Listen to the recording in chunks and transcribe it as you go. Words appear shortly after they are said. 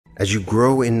as you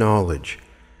grow in knowledge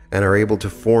and are able to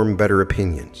form better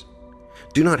opinions.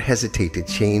 Do not hesitate to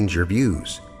change your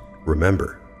views.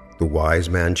 Remember, the wise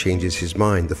man changes his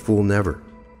mind, the fool never.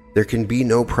 There can be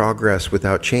no progress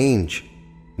without change,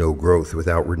 no growth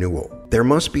without renewal. There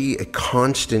must be a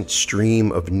constant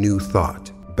stream of new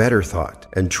thought, better thought,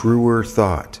 and truer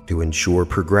thought to ensure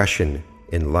progression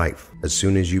in life. As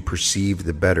soon as you perceive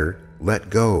the better,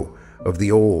 let go of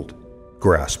the old,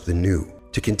 grasp the new.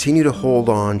 To continue to hold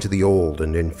on to the old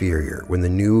and inferior when the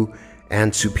new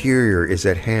and superior is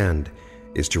at hand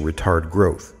is to retard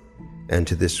growth, and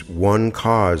to this one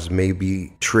cause may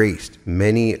be traced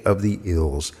many of the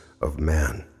ills of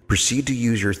man. Proceed to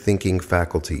use your thinking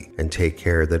faculty and take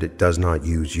care that it does not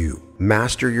use you.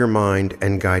 Master your mind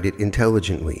and guide it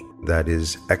intelligently. That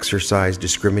is, exercise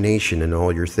discrimination in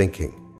all your thinking.